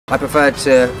I preferred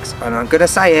to, and I'm gonna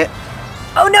say it.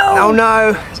 Oh no! Oh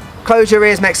no! Close your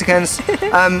ears, Mexicans.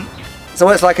 So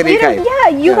what it's like in the UK? Yeah,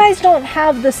 you guys don't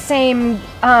have the same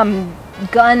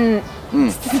gun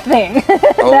thing.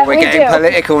 Oh, we're getting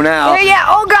political now. Yeah,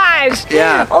 oh gosh!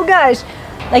 Yeah. Oh gosh.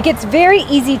 Like, it's very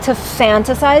easy to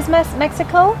fantasize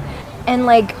Mexico and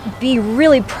like be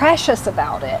really precious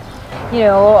about it. You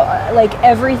know, like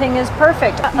everything is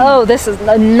perfect. Oh, this is,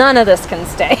 none of this can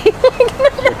stay. This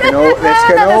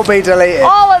can all be deleted.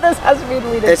 All of this has to be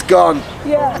deleted. It's gone.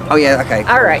 Yeah. Oh yeah, okay.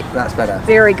 Cool. All right. That's better.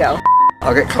 There we go.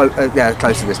 I'll get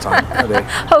closer this time.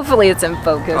 Hopefully it's in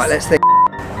focus. All right, let's think.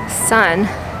 Sun.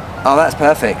 Oh, that's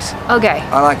perfect. Okay.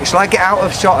 I like it. Shall I get out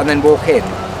of shot and then walk in?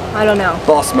 I don't know.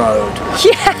 Boss mode.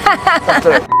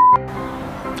 Yeah.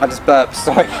 I just burped,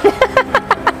 sorry.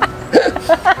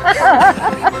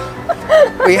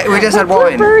 we just had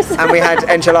wine and we had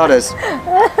enchiladas.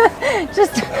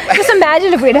 just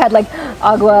imagine if we'd had like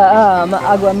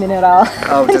agua mineral.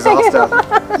 Oh, disaster.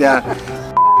 Yeah.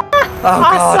 Oh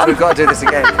awesome. God, we've got to do this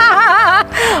again.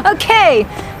 Okay,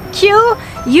 cue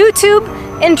YouTube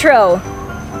intro.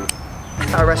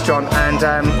 A restaurant, and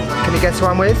can you guess who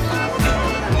I'm with?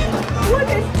 Look,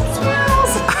 it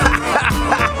smells.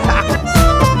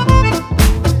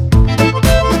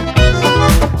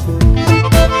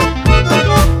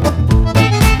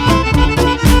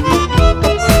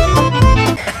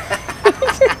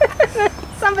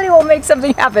 Somebody will make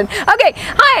something happen. Okay,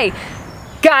 hi,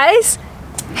 guys.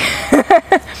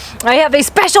 I have a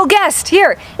special guest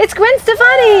here. It's Gwen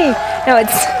Stefani. No,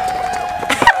 it's...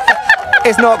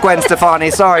 It's not Gwen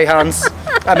Stefani, sorry Hans.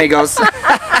 Amigos.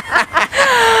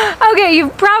 Okay,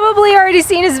 you've probably already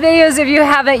seen his videos. If you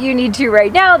haven't, you need to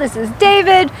right now. This is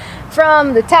David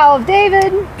from the Tao of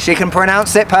David. She can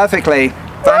pronounce it perfectly.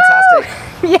 Fantastic.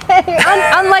 Yay!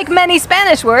 Unlike many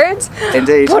Spanish words.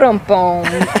 Indeed. Ba-dum-bum.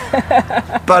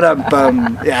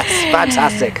 Ba-dum-bum. Yes,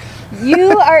 fantastic.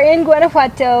 You are in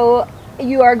Guanajuato.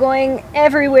 You are going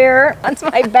everywhere. That's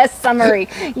my best summary.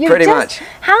 Pretty much.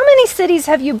 How many cities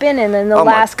have you been in the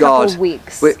last couple of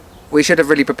weeks? We should have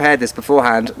really prepared this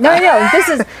beforehand. No, this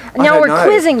is, now we're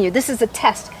quizzing you. This is a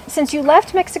test. Since you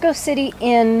left Mexico City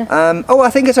in... I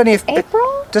think it's only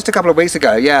April? Just a couple of weeks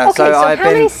ago, yeah. Okay, so how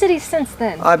many cities since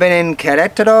then? I've been in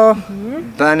Querétaro,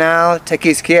 Bernal,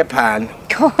 Tequisquiapan.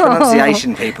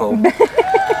 Pronunciation, people.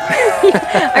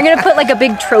 I'm going to put like a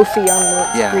big trophy on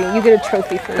the screen. You get a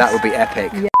trophy first. That would be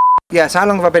epic. Yeah, so how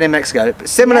long have I been in Mexico?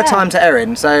 Similar time to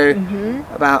Erin, so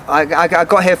I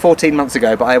got here 14 months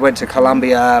ago, but I went to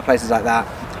Colombia, places like that.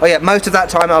 Oh yeah, most of that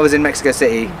time I was in Mexico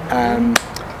City,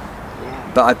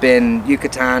 but I've been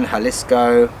Yucatan,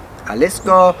 Jalisco,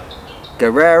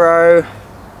 Guerrero,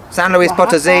 San Luis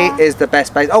Potosí is the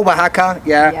best place. Oh, Oaxaca,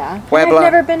 yeah. Puebla.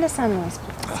 I've never been to San Luis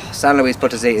Potosí. Oh, San Luis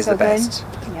Potosí is the best.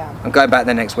 Yeah. I'm going back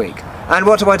there next week. And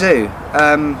what do I do?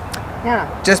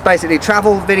 Just basically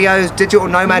travel videos, digital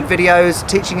nomad videos,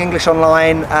 teaching English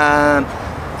online,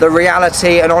 the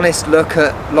reality, an honest look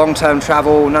at long-term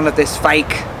travel, none of this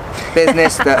fake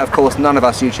business that of course none of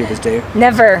us YouTubers do.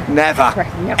 Never. Ever.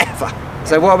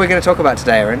 So what are we going to talk about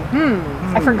today, Erin?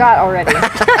 I forgot already.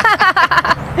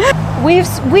 we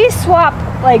swap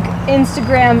like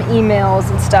Instagram emails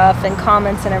and stuff and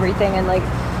comments and everything, and like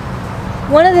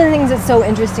one of the things that's so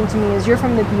interesting to me is you're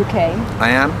from the UK.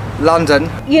 I am. London.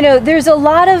 You know, there's a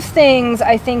lot of things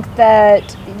I think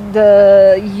that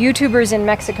the YouTubers in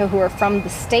Mexico who are from the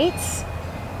States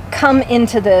come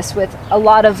into this with a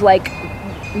lot of like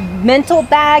mental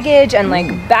baggage and like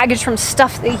baggage from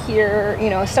stuff they hear, you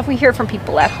know, stuff we hear from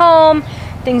people at home,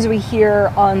 things we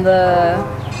hear on the,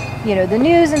 you know, the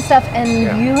news and stuff, and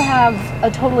you have a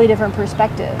totally different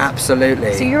perspective.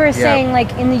 Absolutely. So you were saying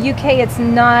like in the UK it's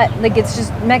not like, it's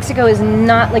just, Mexico is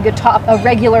not like a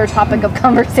regular topic of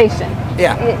conversation.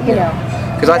 Yeah. You know.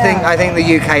 Because I think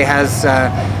the UK has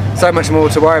so much more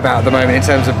to worry about at the moment in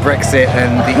terms of Brexit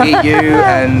and the EU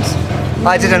and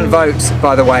I didn't vote,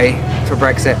 by the way, for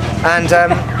Brexit. And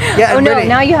yeah. Oh no! Really,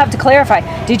 now you have to clarify.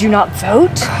 Did you not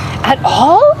vote at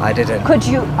all? I didn't. Could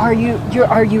you? Are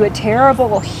you a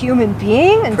terrible human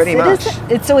being? And pretty much.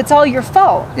 So it's all your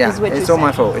fault. Yeah, it's all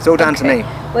my fault. It's all down to me.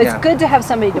 Well, it's good to have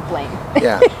somebody to blame.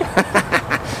 Yeah.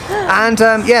 And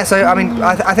yeah, so I mean,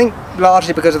 I think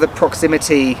largely because of the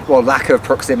proximity, well, lack of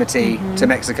proximity to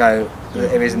Mexico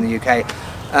that there is in the UK.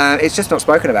 It's just not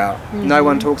spoken about. No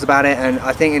one talks about it, and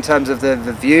I think in terms of the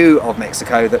view of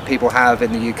Mexico that people have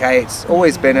in the UK, it's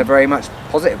always been a very much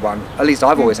positive one. At least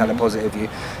I've always had a positive view.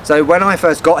 So when I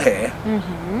first got here,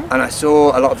 and I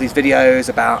saw a lot of these videos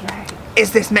about,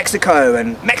 is this Mexico?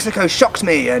 And Mexico shocked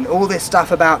me, and all this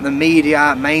stuff about the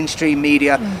media, mainstream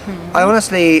media, I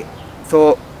honestly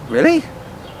thought, really?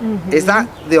 Is that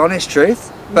the honest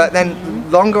truth? But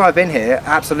then longer I've been here,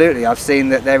 absolutely, I've seen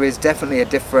that there is definitely a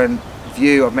different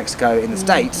view of Mexico in the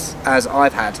States as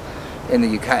I've had in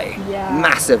the UK.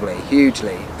 Massively,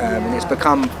 hugely. And it's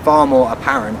become far more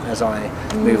apparent as I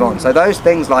move on. So those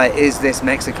things like, is this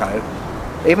Mexico?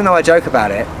 Even though I joke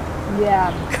about it,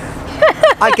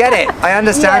 I get it. I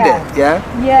understand it. Yeah.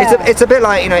 It's a bit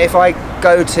like, you know, if I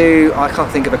go to, I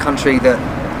can't think of a country that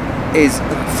is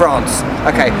France.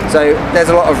 Okay, so there's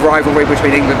a lot of rivalry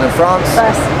between England and France.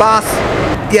 Bath.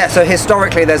 Yeah. So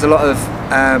historically, there's a lot of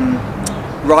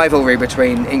rivalry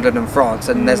between England and France,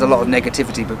 and there's a lot of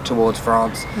negativity towards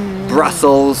France.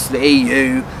 Brussels, the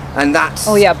EU, and that's.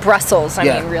 Oh yeah, Brussels. I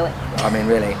mean, really.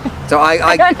 So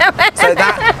I don't know. So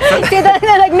that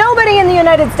like nobody in the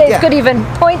United States could even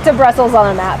point to Brussels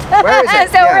on a map. Where is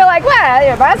it? So we're like,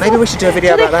 well, Brussels. Maybe we should do a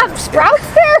video about that. Do they have Sprouts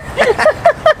there?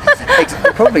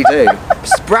 They probably do.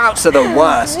 Sprouts are the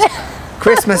worst.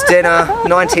 Christmas dinner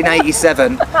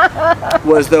 1987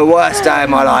 was the worst day of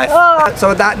my life.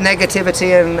 So that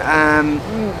negativity and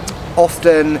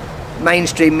often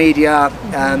mainstream media,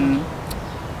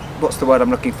 what's the word I'm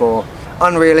looking for?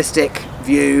 Unrealistic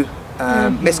view,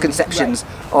 misconceptions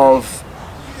of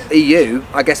EU.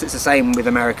 I guess it's the same with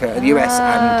America, the US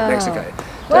and Mexico.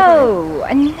 Whoa,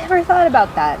 I never thought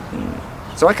about that.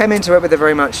 So I came into it with a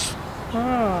very much,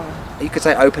 you could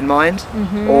say, open mind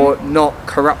or not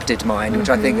corrupted mind, which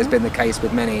I think has been the case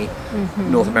with many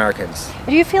North Americans.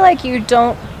 Do you feel like you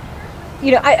don't,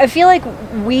 you know, I feel like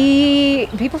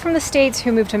people from the States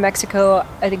who move to Mexico,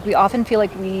 I think we often feel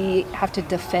like we have to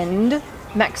defend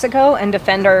Mexico and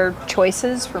defend our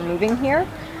choices for moving here.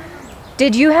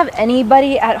 Did you have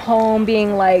anybody at home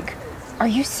being like, are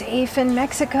you safe in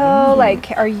Mexico?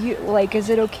 Like, are you, like, is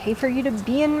it okay for you to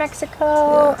be in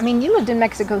Mexico? I mean, you lived in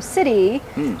Mexico City.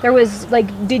 There was, like,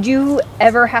 did you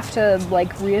ever have to,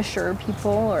 like, reassure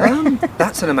people? Or?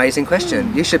 That's an amazing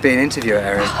question. You should be an interviewer,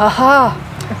 Erin. Haha.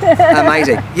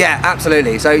 Amazing. Yeah,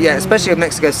 absolutely. So, yeah, especially with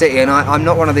Mexico City, and I'm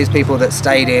not one of these people that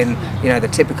stayed in, you know, the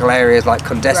typical areas like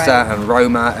Condesa and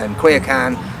Roma and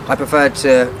Cuyoacan. I preferred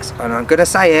to, and I'm going to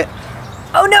say it.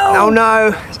 Oh, no! Oh,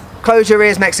 no! Close your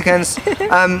ears, Mexicans.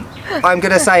 I'm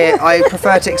going to say it. I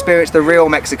prefer to experience the real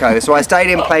Mexico. So I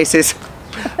stayed in places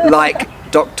like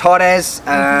Doctores,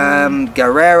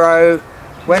 Guerrero.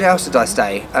 Where else did I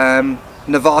stay?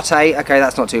 Navate. Okay,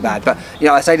 that's not too bad. But, you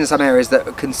know, I stayed in some areas that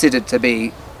were considered to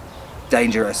be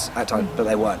dangerous at times, but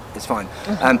they weren't. It's fine.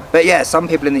 But yeah, some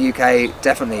people in the UK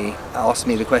definitely asked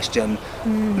me the question,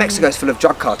 Mexico's full of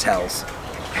drug cartels.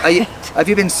 Have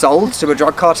you been sold to a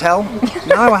drug cartel?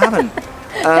 No, I haven't.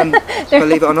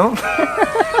 Believe it or not.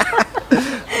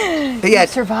 But yeah, you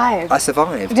survived. I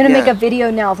survived. I'm gonna make a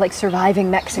video now of like surviving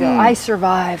Mexico. I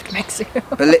survived Mexico.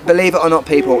 Believe it or not,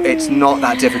 people, it's not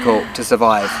that difficult to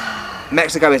survive.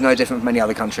 Mexico is no different from any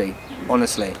other country,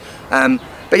 honestly.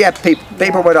 But yeah,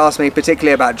 people would ask me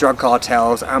particularly about drug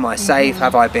cartels. Am I safe?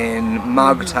 Have I been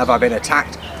mugged? Have I been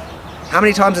attacked? How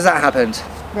many times has that happened?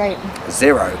 Right.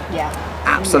 Zero. Yeah.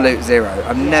 Absolute zero.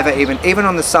 I've never even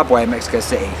on the subway in Mexico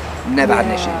City, never had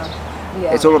an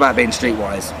issue. It's all about being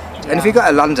streetwise. And if you go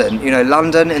to London, you know,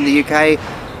 London in the UK,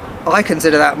 I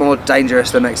consider that more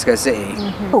dangerous than Mexico City.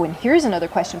 Oh, and here's another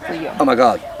question for you. Oh my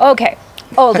God. Okay.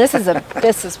 Oh, this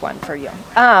is one for you.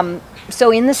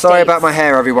 So in the States. Sorry about my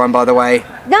hair, everyone, by the way.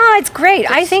 No, it's great.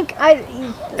 I think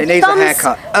it needs a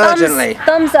haircut urgently.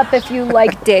 Thumbs up if you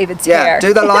like David's hair. Yeah,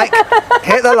 do the like.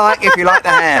 Hit the like if you like the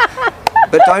hair.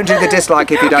 But don't do the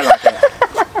dislike if you don't like it.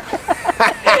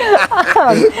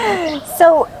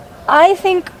 So I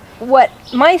think what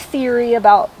my theory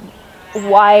about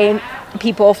why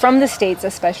people from the States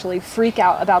especially freak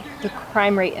out about the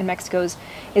crime rate in Mexico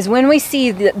is when we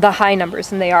see the high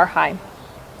numbers, and they are high.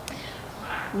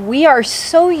 We are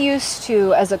so used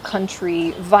to, as a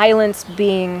country, violence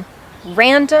being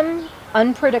random,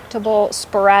 unpredictable,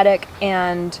 sporadic,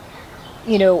 and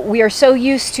you know, we are so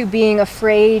used to being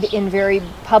afraid in very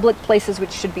public places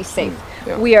which should be safe.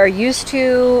 We are used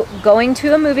to going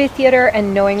to a movie theater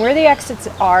and knowing where the exits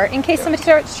are in case somebody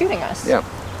starts shooting us.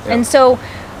 And so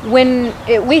when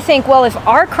we think, well, if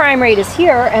our crime rate is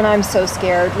here and I'm so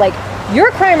scared, like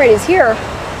your crime rate is here,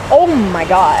 oh my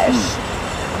gosh.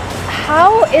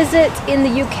 How is it in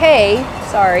the UK?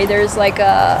 Sorry, there's like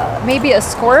maybe a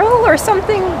squirrel or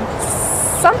something.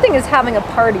 Something is having a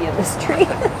party in the street.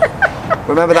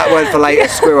 Remember that word for later,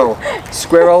 squirrel.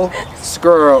 Squirrel.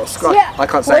 Yeah. I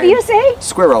can't say it. What do you say?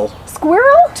 Squirrel.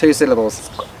 Squirrel? 2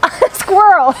 syllables.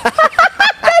 Squirrel.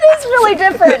 That is really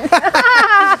different.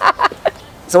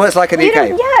 So it's like in the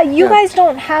UK? You guys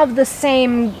don't have the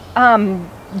same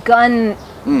gun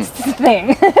It's the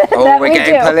thing. Oh, that we're we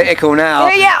getting do. political now.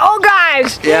 Yeah. Oh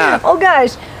gosh. Yeah. Oh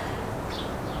gosh.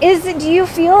 Do you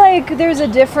feel like there's a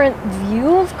different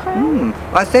view of crime?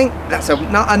 I think that's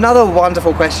another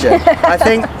wonderful question. I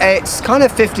think it's kind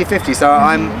of 50-50. So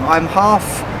I'm half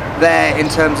there in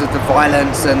terms of the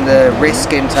violence and the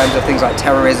risk in terms of things like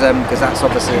terrorism, because that's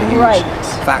obviously a huge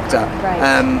factor.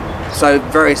 Right. So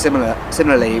very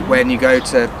similarly, when you go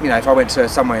to, if I went to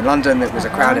somewhere in London that was a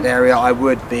crowded area, I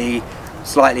would be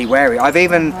slightly wary. I've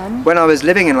even, when I was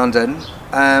living in London,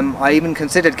 I even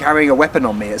considered carrying a weapon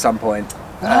on me at some point.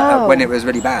 When it was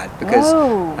really bad, because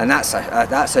and that's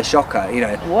a shocker,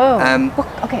 Whoa.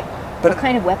 Okay. What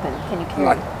kind of weapon can you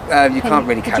carry? You can't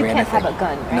really carry anything. You can't have a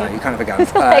gun, right? No, you can't have a gun.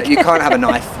 You can't have a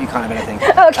knife. You can't have anything.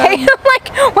 Okay.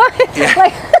 Like what? Yeah.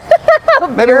 Like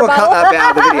maybe we'll cut that bit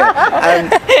out of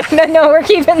the video. No, we're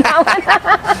keeping that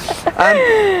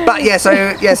one. But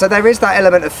so there is that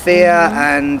element of fear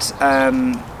and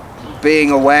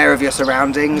being aware of your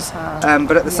surroundings,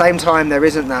 but at the same time there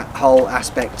isn't that whole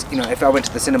aspect. If I went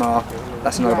to the cinema,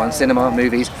 that's another one, cinema,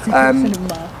 movies.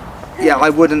 Yeah, I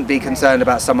wouldn't be concerned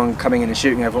about someone coming in and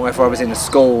shooting everyone. If I was in a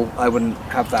school, I wouldn't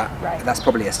have that. Right. That's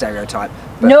probably a stereotype.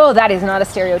 But no, that is not a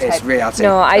stereotype. It's reality.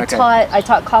 No, I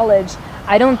taught college.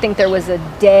 I don't think there was a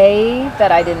day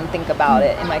that I didn't think about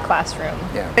it in my classroom.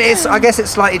 Yeah, I guess it's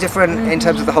slightly different in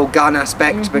terms of the whole gun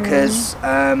aspect, because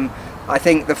I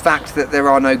think the fact that there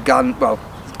are no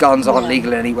guns aren't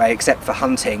legal anyway, except for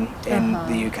hunting in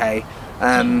the UK.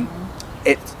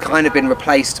 It's kind of been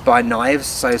replaced by knives,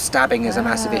 so stabbing is a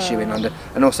massive issue in London,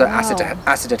 and also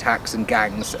acid attacks and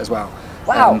gangs as well.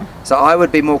 Wow. So I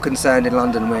would be more concerned in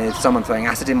London with someone throwing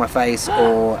acid in my face,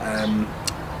 or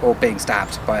being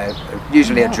stabbed by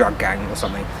usually a drug gang or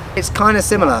something. It's kind of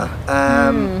similar.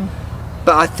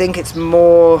 But I think it's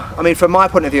more, from my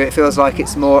point of view, it feels like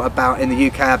it's more about, in the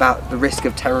UK, about the risk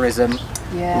of terrorism,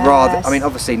 rather,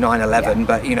 obviously 9/11,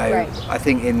 but I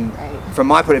think from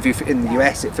my point of view in the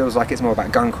US, it feels like it's more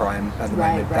about gun crime at the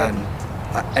moment than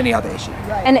any other issue.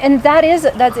 And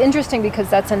that's interesting, because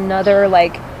that's another,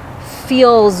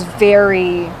 feels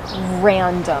very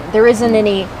random. There isn't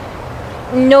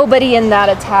nobody in that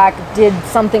attack did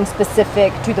something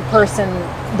specific to the person,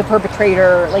 the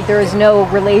perpetrator. There is no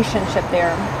relationship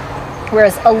there.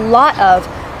 Whereas not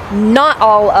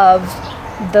all of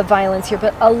the violence here,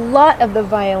 but a lot of the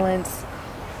violence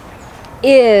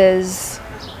is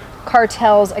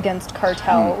cartels against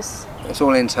cartels. It's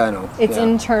all internal. It's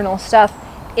internal stuff.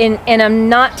 And I'm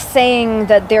not saying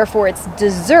that therefore it's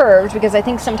deserved, because I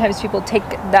think sometimes people take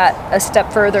that a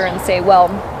step further and say, well,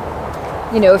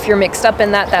 if you're mixed up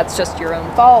in that, that's just your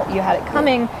own fault. You had it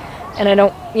coming. And I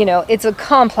don't, it's a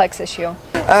complex issue.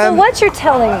 So what you're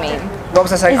telling me what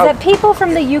was I saying? is that people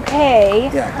from the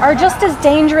UK are just as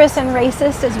dangerous and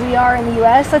racist as we are in the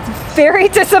US. That's very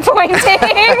disappointing.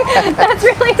 That's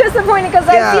really disappointing, because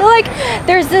I feel like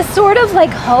there's this sort of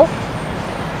hope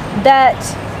that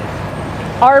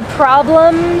our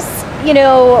problems,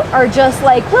 are just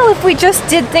well, if we just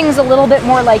did things a little bit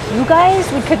more like you guys,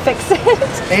 we could fix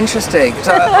it. Interesting.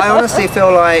 So I honestly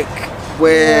feel like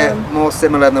we're more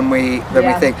similar than we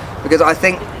think, because I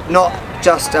think not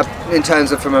just in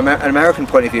terms of from an American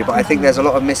point of view, but I think there's a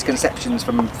lot of misconceptions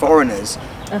from foreigners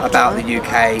about the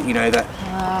UK. That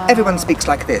everyone speaks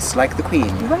like this, like the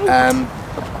Queen.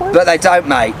 But they don't,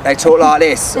 mate. They talk like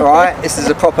this, all right? This is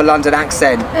a proper London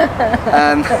accent.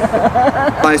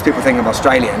 Most people think I'm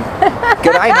Australian.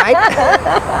 G'day, mate.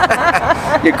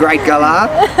 You're great, galah.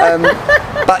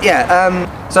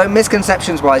 So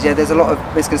misconceptions-wise, there's a lot of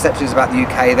misconceptions about the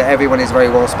UK, that everyone is very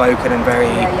well-spoken and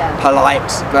very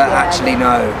polite, but actually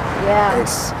no.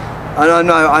 I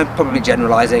know I'm probably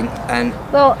generalising,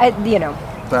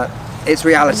 but it's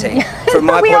reality. From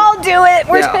my we all do it.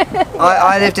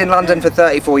 I lived in London for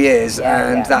 34 years,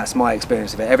 and that's my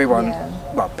experience of it. Everyone,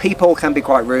 people can be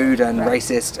quite rude and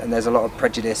racist, and there's a lot of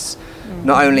prejudice,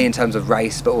 not only in terms of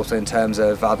race, but also in terms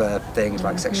of other things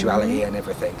like sexuality and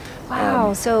everything.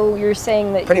 Wow, so you're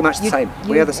saying that... Pretty much the same.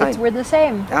 We are the same. We're the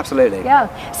same. Absolutely. Yeah.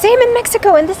 Same in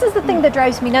Mexico, and this is the thing that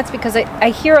drives me nuts, because I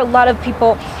hear a lot of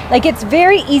people, it's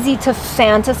very easy to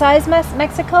fantasize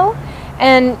Mexico,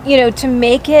 and, to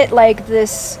make it like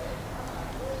this...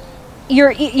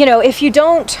 if you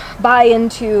don't buy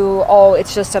into,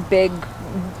 it's just a big,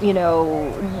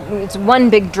 it's one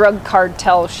big drug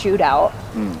cartel shootout,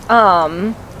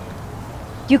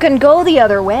 you can go the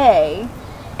other way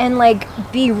and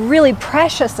be really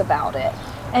precious about it,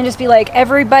 and just be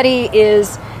everybody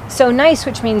is so nice,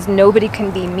 which means nobody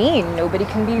can be mean, nobody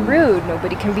can be rude,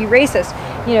 nobody can be racist,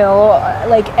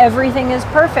 everything is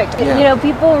perfect.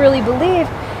 People really believe,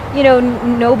 you know,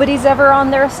 nobody's ever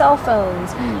on their cell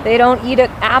phones. They don't eat at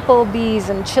Applebee's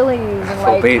and Chili's and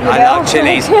like. You know? I love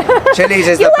Chili's. Chili's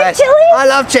is You the like best. Chili's? I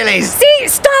love Chili's. See,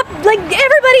 stop! Like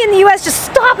everybody in the U.S. just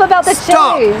stop about the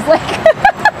Stop. Chili's. Like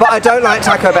But I don't like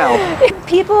Taco Bell.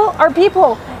 people are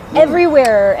people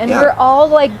everywhere, and Yeah. we're all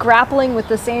like grappling with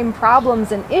the same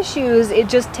problems and issues. It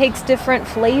just takes different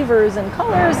flavors and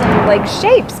colors and like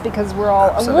shapes because we're all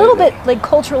a little Absolutely. bit like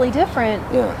culturally different.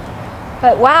 Yeah.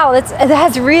 But wow,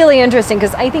 that's really interesting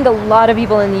because I think a lot of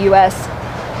people in the U.S.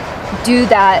 do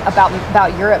that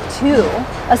about Europe too,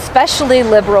 especially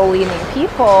liberal-leaning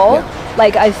people. Yeah.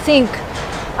 Like I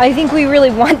think we really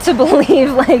want to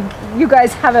believe like you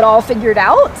guys have it all figured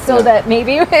out, so Yeah. that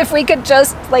maybe if we could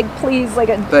just like please like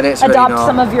But it's adopt really not.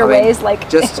 some of your I mean, ways, like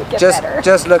just better.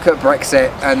 just look at Brexit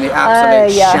and the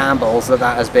absolute Yeah. shambles that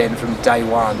has been from day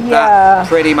one. Yeah. That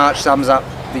pretty much sums up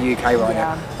the UK right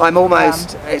Yeah. now.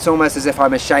 It's almost as if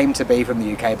I'm ashamed to be from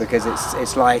the UK because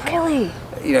it's like, Really?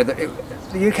 you know,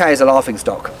 the UK is a laughing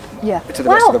stock Yeah. to the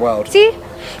rest of the world. See?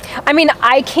 I mean,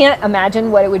 I can't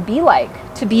imagine what it would be like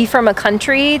to be from a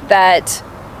country that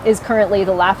is currently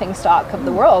the laughing stock of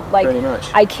the world. Like, Pretty much.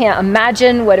 I can't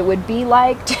imagine what it would be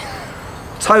like to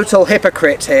Total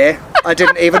hypocrite here. I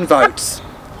didn't even vote.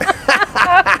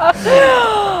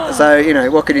 So, you know,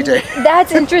 what can you do?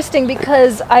 That's interesting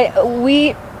because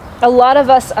a lot of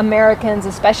us Americans,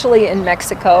 especially in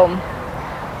Mexico,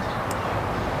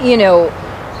 you know,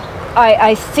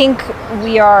 I think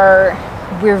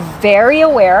we're very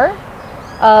aware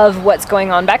of what's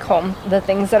going on back home, the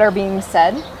things that are being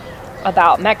said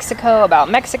about Mexico, about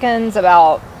Mexicans,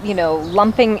 about, you know,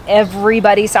 lumping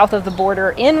everybody south of the border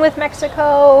in with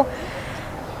Mexico.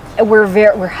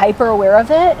 We're hyper aware of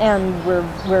it, and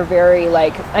we're very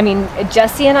like, I mean,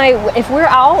 Jesse and I, if we're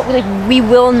out, like we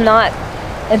will not.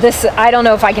 This, I don't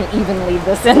know if I can even leave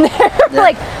this in there. Yeah.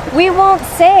 Like, we won't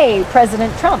say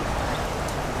President Trump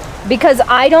because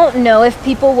I don't know if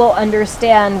people will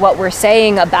understand what we're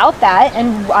saying about that,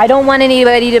 and I don't want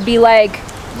anybody to be like,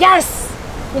 yes,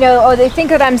 you know, or they think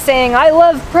that I'm saying I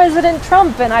love President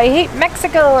Trump and I hate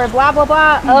Mexico or blah blah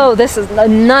blah. Oh, this is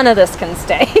none of this can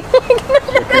stay.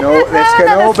 This can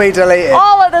all be deleted.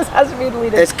 All of this has to be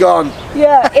deleted. It's gone.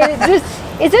 Yeah,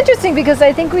 it's interesting because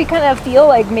I think we kind of feel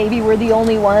like maybe we're the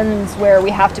only ones where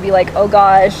we have to be like, oh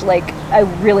gosh, like I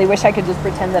really wish I could just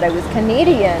pretend that I was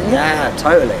Canadian. Yeah,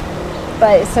 totally.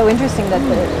 But it's so interesting that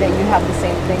that you have the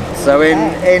same thing. So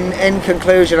in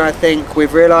conclusion, I think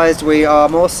we've realised we are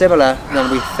more similar than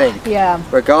we think. Yeah.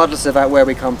 Regardless of where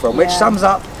we come from, which Yeah. sums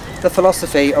up the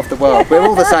philosophy of the world. We're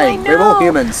all the same. We're all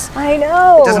humans. I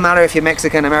know. It doesn't matter if you're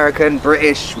Mexican, American,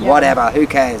 British, whatever. Who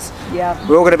cares? Yeah.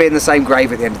 We're all going to be in the same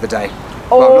grave at the end of the day.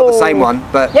 Well, not the same one,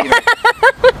 but you know,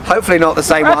 hopefully not the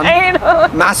same one. I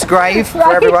know. Mass grave for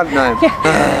Right. everyone. No.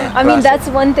 I mean, that's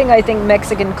one thing I think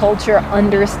Mexican culture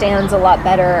understands a lot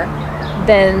better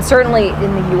than certainly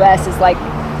in the U.S. is like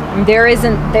there is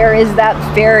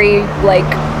that very like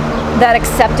that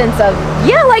acceptance of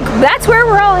like that's where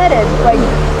we're all headed. Like,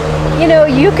 you know,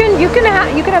 you can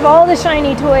have all the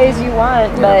shiny toys you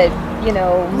want, but you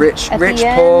know, Rich, at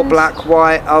the poor, end- black,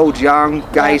 white, old, young,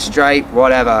 gay, Yeah. straight,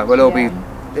 whatever. We'll all Yeah.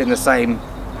 be in the same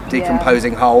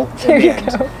decomposing hole There in the you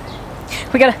end. go.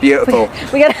 We gotta Beautiful.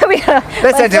 We gotta.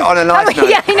 Let's end it on a nice note.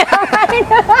 Yeah, I know.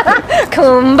 Right?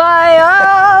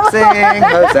 Kumbaya. Sing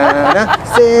Hosanna,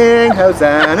 sing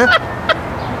Hosanna.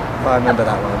 I remember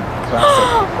that one. Classic.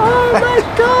 Oh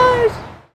my God.